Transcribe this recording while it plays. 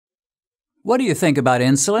What do you think about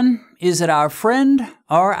insulin? Is it our friend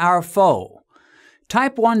or our foe?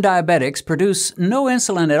 Type 1 diabetics produce no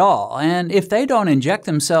insulin at all, and if they don't inject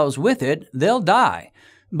themselves with it, they'll die.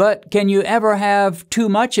 But can you ever have too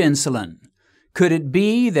much insulin? Could it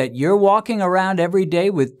be that you're walking around every day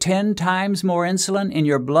with 10 times more insulin in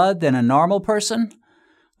your blood than a normal person?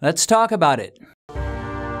 Let's talk about it.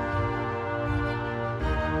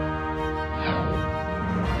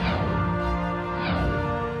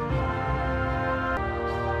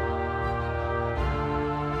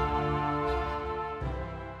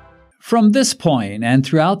 From this point and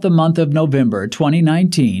throughout the month of November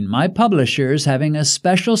 2019, my publisher is having a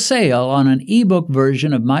special sale on an ebook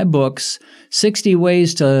version of my books, 60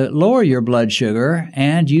 Ways to Lower Your Blood Sugar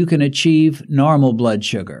and You Can Achieve Normal Blood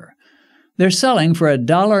Sugar. They're selling for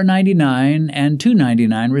 $1.99 and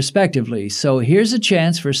 $2.99 respectively, so here's a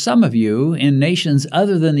chance for some of you in nations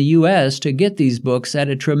other than the U.S. to get these books at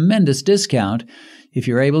a tremendous discount if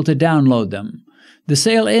you're able to download them. The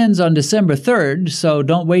sale ends on December 3rd, so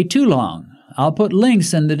don't wait too long. I'll put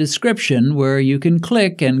links in the description where you can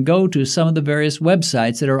click and go to some of the various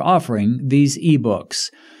websites that are offering these ebooks.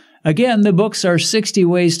 Again, the books are 60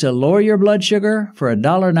 Ways to Lower Your Blood Sugar for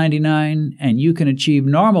 $1.99, and You Can Achieve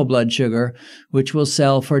Normal Blood Sugar, which will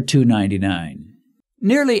sell for $2.99.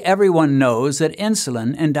 Nearly everyone knows that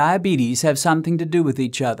insulin and diabetes have something to do with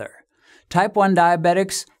each other. Type 1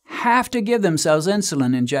 diabetics have to give themselves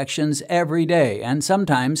insulin injections every day, and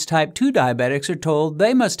sometimes type 2 diabetics are told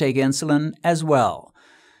they must take insulin as well.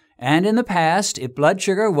 And in the past, if blood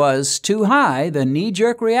sugar was too high, the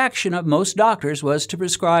knee-jerk reaction of most doctors was to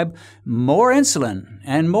prescribe more insulin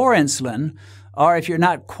and more insulin, or if you're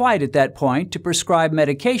not quite at that point, to prescribe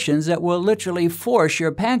medications that will literally force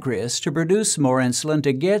your pancreas to produce more insulin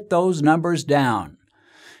to get those numbers down.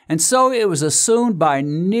 And so it was assumed by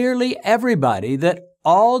nearly everybody that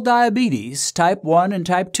all diabetes, type 1 and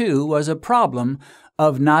type 2, was a problem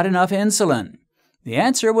of not enough insulin. The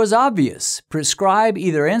answer was obvious. Prescribe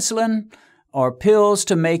either insulin or pills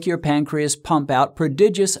to make your pancreas pump out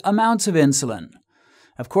prodigious amounts of insulin.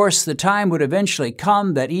 Of course, the time would eventually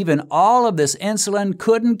come that even all of this insulin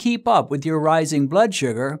couldn't keep up with your rising blood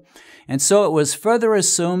sugar, and so it was further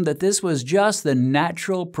assumed that this was just the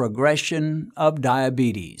natural progression of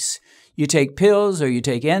diabetes. You take pills or you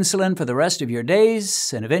take insulin for the rest of your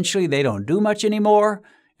days, and eventually they don't do much anymore,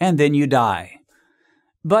 and then you die.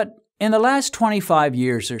 But in the last 25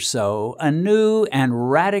 years or so, a new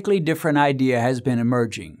and radically different idea has been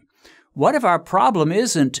emerging. What if our problem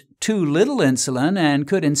isn't too little insulin and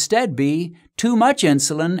could instead be too much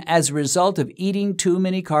insulin as a result of eating too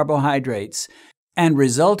many carbohydrates and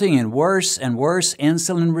resulting in worse and worse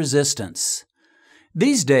insulin resistance?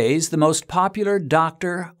 These days, the most popular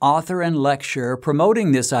doctor, author, and lecturer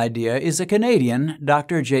promoting this idea is a Canadian,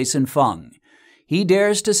 Dr. Jason Fung. He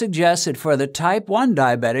dares to suggest that for the type 1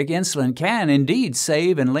 diabetic, insulin can indeed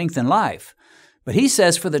save and lengthen life. But he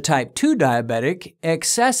says for the type 2 diabetic,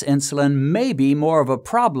 excess insulin may be more of a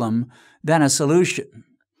problem than a solution.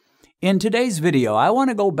 In today's video, I want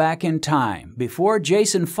to go back in time, before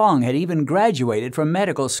Jason Fung had even graduated from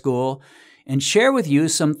medical school, and share with you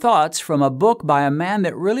some thoughts from a book by a man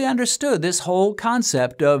that really understood this whole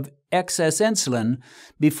concept of excess insulin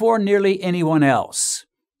before nearly anyone else.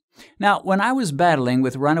 Now, when I was battling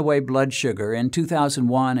with runaway blood sugar in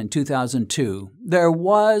 2001 and 2002, there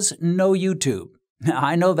was no YouTube.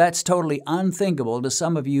 I know that's totally unthinkable to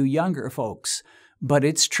some of you younger folks, but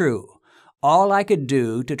it's true. All I could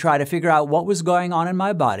do to try to figure out what was going on in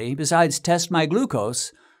my body, besides test my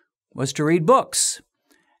glucose, was to read books.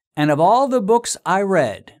 And of all the books I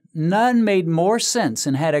read, none made more sense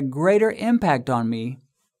and had a greater impact on me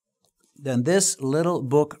than this little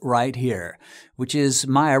book right here, which is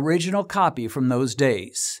my original copy from those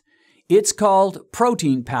days. It's called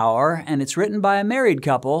Protein Power, and it's written by a married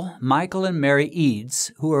couple, Michael and Mary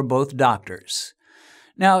Eades, who are both doctors.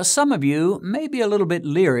 Now, some of you may be a little bit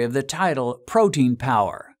leery of the title Protein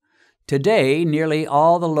Power. Today, nearly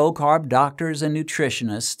all the low-carb doctors and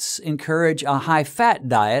nutritionists encourage a high-fat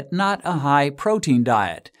diet, not a high-protein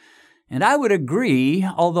diet. And I would agree,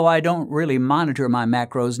 although I don't really monitor my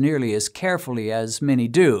macros nearly as carefully as many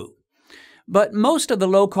do. But most of the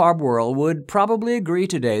low-carb world would probably agree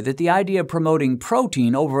today that the idea of promoting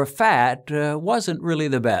protein over fat wasn't really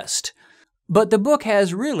the best. But the book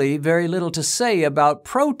has really very little to say about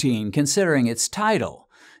protein, considering its title.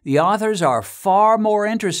 The authors are far more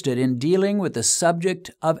interested in dealing with the subject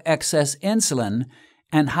of excess insulin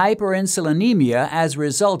and hyperinsulinemia as a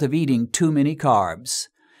result of eating too many carbs.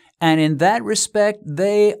 And in that respect,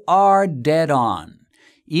 they are dead on.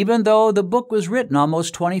 Even though the book was written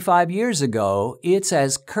almost 25 years ago, it's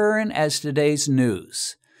as current as today's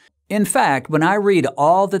news. In fact, when I read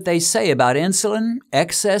all that they say about insulin,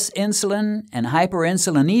 excess insulin, and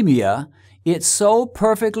hyperinsulinemia, it so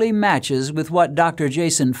perfectly matches with what Dr.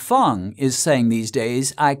 Jason Fung is saying these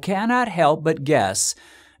days, I cannot help but guess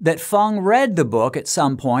that Fung read the book at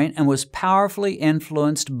some point and was powerfully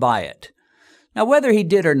influenced by it. Now, whether he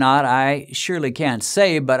did or not, I surely can't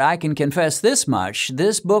say, but I can confess this much.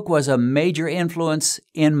 This book was a major influence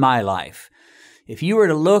in my life. If you were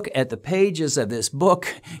to look at the pages of this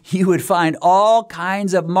book, you would find all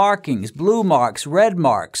kinds of markings, blue marks, red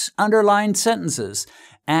marks, underlined sentences,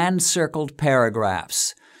 and circled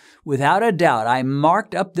paragraphs. Without a doubt, I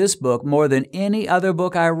marked up this book more than any other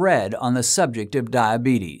book I read on the subject of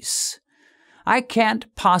diabetes. I can't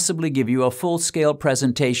possibly give you a full-scale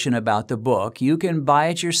presentation about the book. You can buy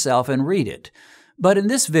it yourself and read it. But in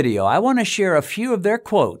this video, I want to share a few of their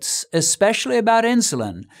quotes, especially about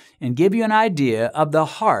insulin, and give you an idea of the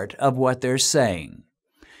heart of what they're saying.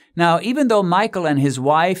 Now, even though Michael and his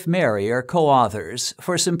wife, Mary, are co-authors,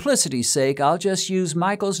 for simplicity's sake, I'll just use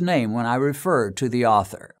Michael's name when I refer to the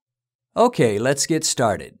author. Okay, let's get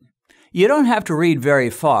started. You don't have to read very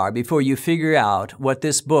far before you figure out what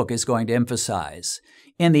this book is going to emphasize.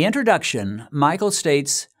 In the introduction, Michael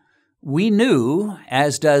states, "We knew,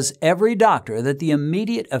 as does every doctor, that the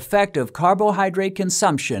immediate effect of carbohydrate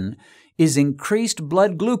consumption is increased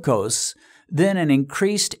blood glucose, then an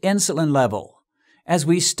increased insulin level. As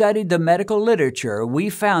we studied the medical literature, we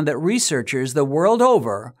found that researchers the world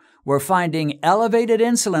over were finding elevated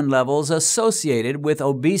insulin levels associated with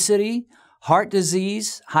obesity, heart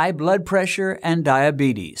disease, high blood pressure, and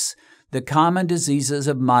diabetes, the common diseases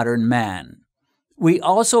of modern man. We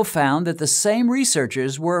also found that the same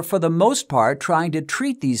researchers were, for the most part, trying to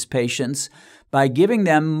treat these patients by giving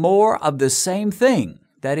them more of the same thing,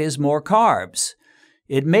 that is, more carbs.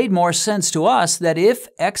 It made more sense to us that if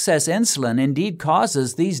excess insulin indeed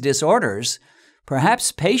causes these disorders,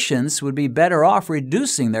 perhaps patients would be better off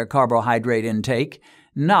reducing their carbohydrate intake,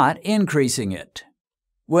 not increasing it."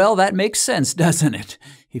 Well, that makes sense, doesn't it?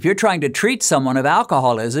 If you're trying to treat someone of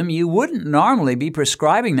alcoholism, you wouldn't normally be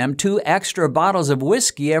prescribing them 2 extra bottles of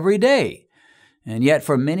whiskey every day. And yet,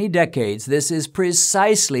 for many decades, this is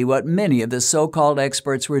precisely what many of the so-called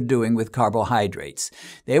experts were doing with carbohydrates.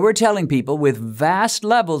 They were telling people with vast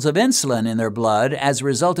levels of insulin in their blood as a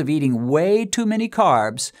result of eating way too many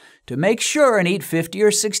carbs to make sure and eat 50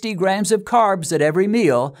 or 60 grams of carbs at every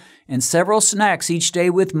meal and several snacks each day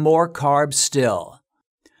with more carbs still.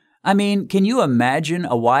 I mean, can you imagine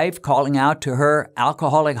a wife calling out to her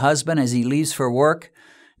alcoholic husband as he leaves for work?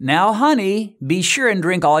 "Now, honey, be sure and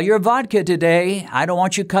drink all your vodka today. I don't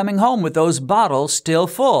want you coming home with those bottles still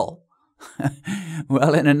full."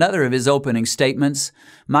 Well, in another of his opening statements,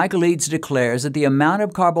 Michael Eades declares that the amount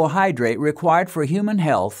of carbohydrate required for human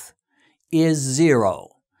health is 0.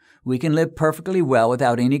 We can live perfectly well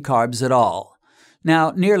without any carbs at all.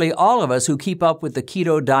 Now, nearly all of us who keep up with the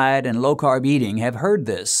keto diet and low-carb eating have heard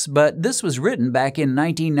this, but this was written back in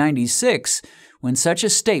 1996, when such a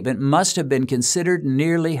statement must have been considered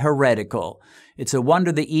nearly heretical. It's a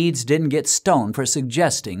wonder the Eades didn't get stoned for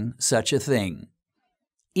suggesting such a thing.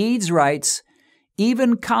 Eades writes,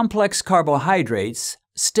 "Even complex carbohydrates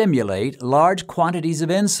stimulate large quantities of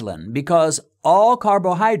insulin because all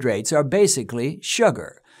carbohydrates are basically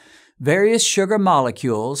sugar. Various sugar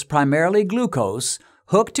molecules, primarily glucose,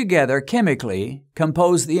 hooked together chemically,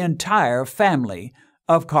 compose the entire family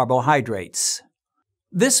of carbohydrates."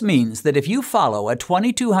 This means that if you follow a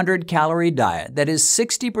 2,200-calorie diet that is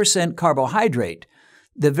 60% carbohydrate,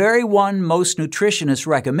 the very one most nutritionists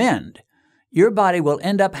recommend, your body will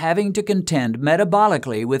end up having to contend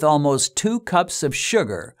metabolically with almost 2 cups of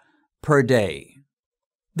sugar per day.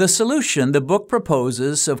 The solution the book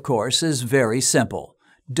proposes, of course, is very simple.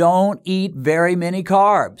 Don't eat very many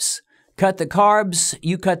carbs. Cut the carbs,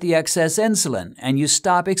 you cut the excess insulin, and you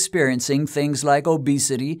stop experiencing things like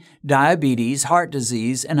obesity, diabetes, heart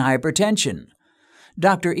disease, and hypertension.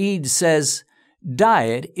 Dr. Eades says,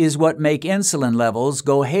 "Diet is what make insulin levels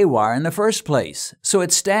go haywire in the first place, so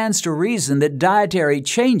it stands to reason that dietary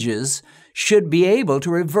changes should be able to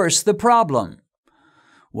reverse the problem."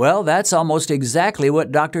 Well, that's almost exactly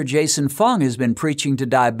what Dr. Jason Fung has been preaching to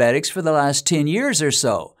diabetics for the last 10 years or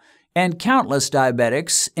so, and countless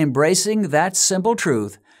diabetics, embracing that simple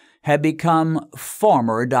truth, have become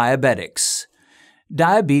former diabetics.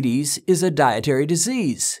 Diabetes is a dietary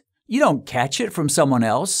disease. You don't catch it from someone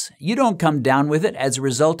else. You don't come down with it as a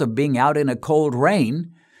result of being out in a cold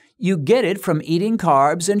rain. You get it from eating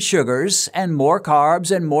carbs and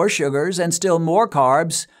more sugars and still more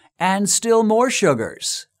carbs and still more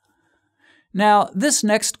sugars. Now, this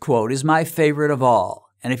next quote is my favorite of all,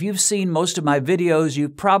 and if you've seen most of my videos,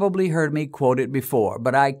 you've probably heard me quote it before,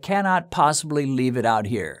 but I cannot possibly leave it out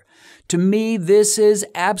here. To me, this is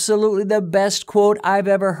absolutely the best quote I've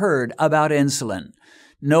ever heard about insulin.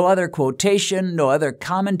 No other quotation, no other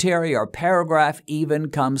commentary or paragraph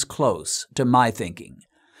even comes close to my thinking.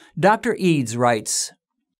 Dr. Eades writes,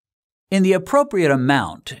 "In the appropriate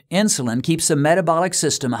amount, insulin keeps the metabolic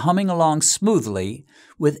system humming along smoothly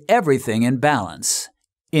with everything in balance.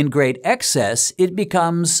 In great excess, it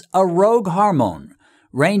becomes a rogue hormone,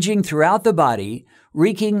 ranging throughout the body,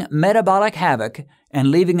 wreaking metabolic havoc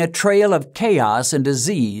and leaving a trail of chaos and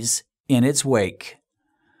disease in its wake."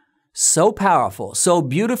 So powerful, so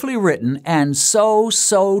beautifully written, and so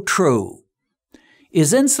true.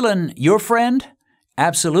 Is insulin your friend?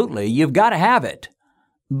 Absolutely, you've got to have it.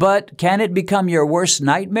 But can it become your worst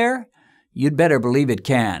nightmare? You'd better believe it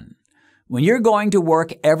can. When you're going to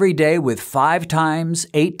work every day with 5 times,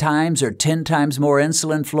 8 times, or 10 times more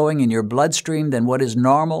insulin flowing in your bloodstream than what is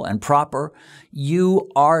normal and proper, you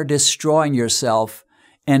are destroying yourself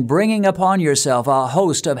and bringing upon yourself a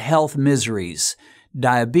host of health miseries.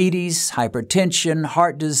 Diabetes, hypertension,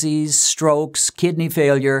 heart disease, strokes, kidney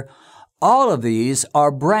failure, all of these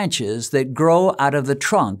are branches that grow out of the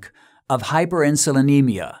trunk of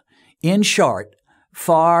hyperinsulinemia. In short,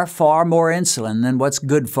 far more insulin than what's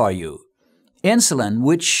good for you. Insulin,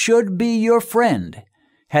 which should be your friend,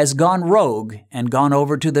 has gone rogue and gone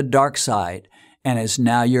over to the dark side and is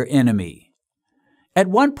now your enemy. At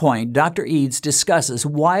one point, Dr. Eades discusses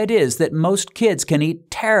why it is that most kids can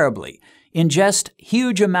eat terribly, ingest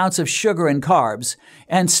huge amounts of sugar and carbs,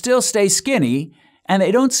 and still stay skinny, and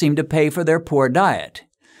they don't seem to pay for their poor diet.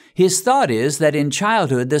 His thought is that in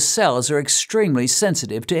childhood, the cells are extremely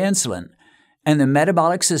sensitive to insulin, and the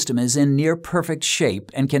metabolic system is in near perfect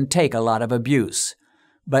shape and can take a lot of abuse.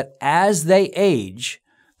 But as they age,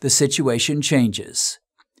 the situation changes.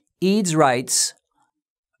 Eades writes,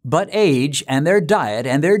 "But age and their diet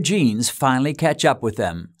and their genes finally catch up with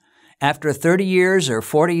them. After 30 years or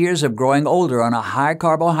 40 years of growing older on a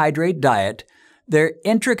high-carbohydrate diet, their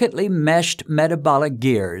intricately meshed metabolic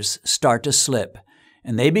gears start to slip,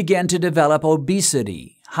 and they begin to develop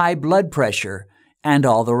obesity, high blood pressure, and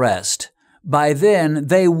all the rest. By then,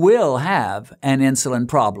 they will have an insulin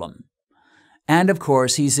problem." And of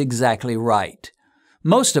course, he's exactly right.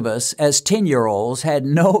 Most of us, as 10-year-olds, had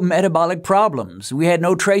no metabolic problems. We had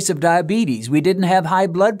no trace of diabetes. We didn't have high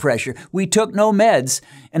blood pressure. We took no meds,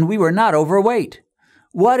 and we were not overweight.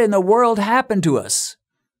 What in the world happened to us?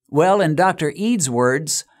 Well, in Dr. Eades'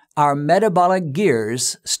 words, our metabolic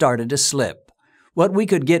gears started to slip. What we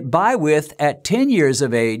could get by with at 10 years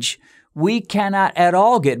of age, we cannot at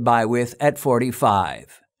all get by with at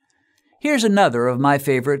 45. Here's another of my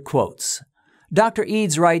favorite quotes. Dr.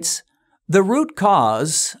 Eades writes, "The root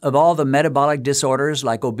cause of all the metabolic disorders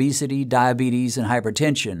like obesity, diabetes, and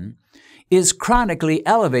hypertension is chronically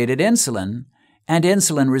elevated insulin and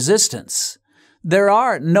insulin resistance. There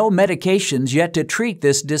are no medications yet to treat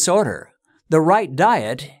this disorder. The right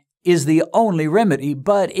diet is the only remedy,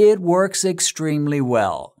 but it works extremely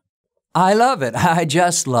well." I love it. I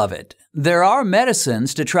just love it. There are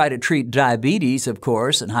medicines to try to treat diabetes, of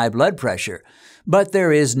course, and high blood pressure, but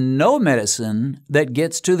there is no medicine that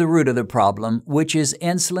gets to the root of the problem, which is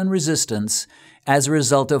insulin resistance as a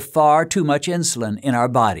result of far too much insulin in our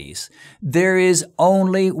bodies. There is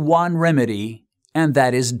only one remedy, and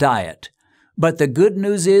that is diet. But the good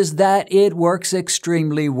news is that it works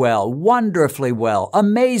extremely well, wonderfully well,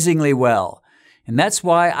 amazingly well. And that's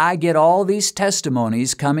why I get all these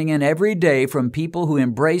testimonies coming in every day from people who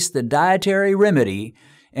embraced the dietary remedy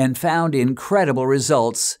and found incredible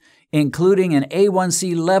results, including an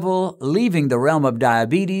A1C level leaving the realm of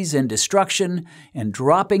diabetes and destruction and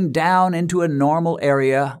dropping down into a normal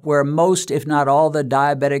area where most, if not all, the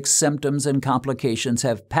diabetic symptoms and complications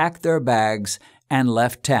have packed their bags and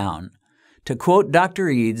left town. To quote Dr.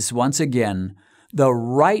 Eades once again, "The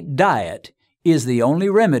right diet is the only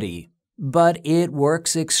remedy, but it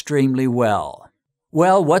works extremely well."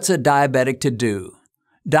 Well, what's a diabetic to do?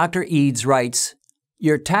 Dr. Eades writes,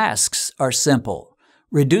 "Your tasks are simple.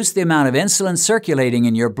 Reduce the amount of insulin circulating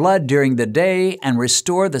in your blood during the day and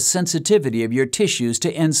restore the sensitivity of your tissues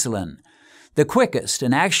to insulin. The quickest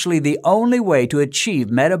and actually the only way to achieve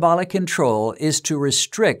metabolic control is to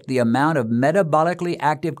restrict the amount of metabolically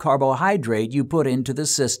active carbohydrate you put into the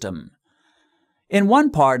system." In one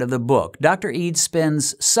part of the book, Dr. Eades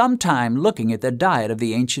spends some time looking at the diet of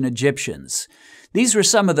the ancient Egyptians. These were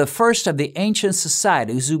some of the first of the ancient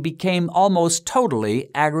societies who became almost totally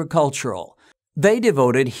agricultural. They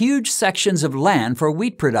devoted huge sections of land for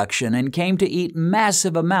wheat production and came to eat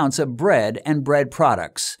massive amounts of bread and bread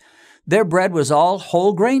products. Their bread was all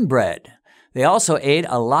whole grain bread. They also ate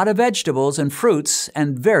a lot of vegetables and fruits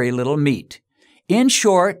and very little meat. In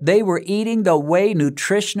short, they were eating the way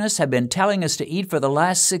nutritionists have been telling us to eat for the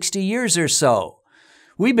last 60 years or so.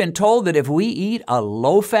 We've been told that if we eat a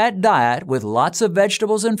low-fat diet with lots of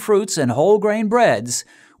vegetables and fruits and whole grain breads,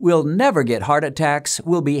 we'll never get heart attacks,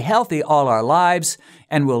 we'll be healthy all our lives,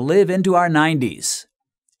 and we'll live into our 90s.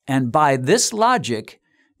 And by this logic,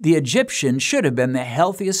 the Egyptians should have been the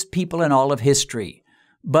healthiest people in all of history.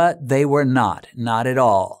 But they were not at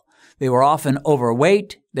all. They were often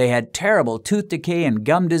overweight, they had terrible tooth decay and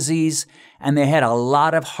gum disease, and they had a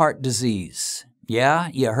lot of heart disease. Yeah,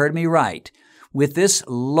 you heard me right. With this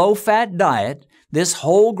low-fat diet, this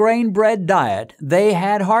whole grain bread diet, they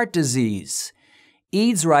had heart disease.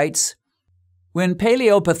 Eades writes, when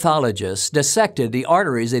paleopathologists dissected the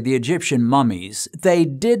arteries of the Egyptian mummies, they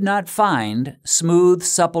did not find smooth,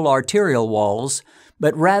 supple arterial walls,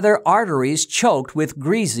 but rather arteries choked with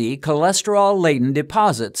greasy, cholesterol-laden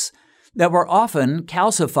deposits that were often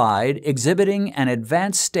calcified, exhibiting an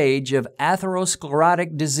advanced stage of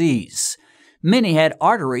atherosclerotic disease. Many had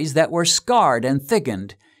arteries that were scarred and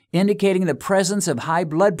thickened, indicating the presence of high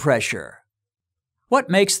blood pressure. What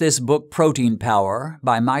makes this book Protein Power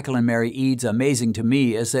by Michael and Mary Eades amazing to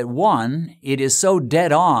me is that 1, it is so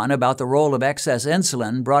dead on about the role of excess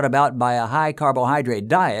insulin brought about by a high carbohydrate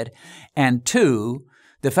diet, and 2,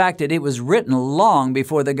 the fact that it was written long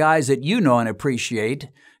before the guys that you know and appreciate,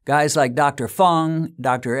 guys like Dr. Fung,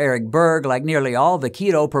 Dr. Eric Berg, like nearly all the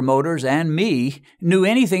keto promoters and me, knew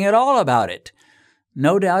anything at all about it.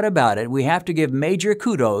 No doubt about it, we have to give major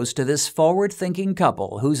kudos to this forward-thinking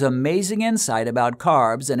couple whose amazing insight about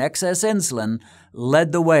carbs and excess insulin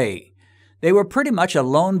led the way. They were pretty much a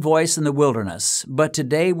lone voice in the wilderness, but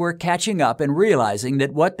today we're catching up and realizing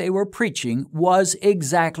that what they were preaching was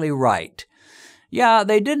exactly right. Yeah,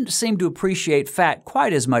 they didn't seem to appreciate fat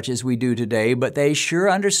quite as much as we do today, but they sure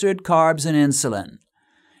understood carbs and insulin.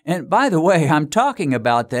 And by the way, I'm talking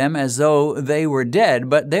about them as though they were dead,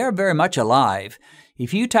 but they're very much alive.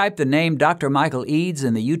 If you type the name Dr. Michael Eades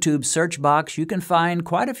in the YouTube search box, you can find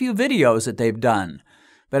quite a few videos that they've done.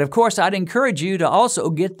 But of course, I'd encourage you to also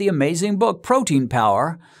get the amazing book, Protein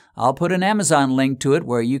Power. I'll put an Amazon link to it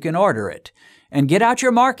where you can order it. And get out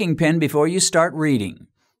your marking pen before you start reading.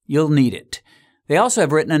 You'll need it. They also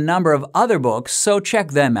have written a number of other books, so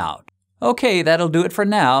check them out. Okay, that'll do it for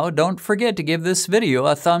now. Don't forget to give this video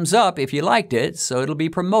a thumbs up if you liked it, so it'll be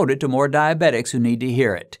promoted to more diabetics who need to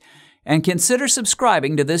hear it. And consider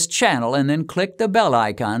subscribing to this channel and then click the bell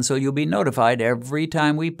icon so you'll be notified every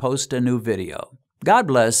time we post a new video. God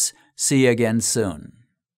bless. See you again soon.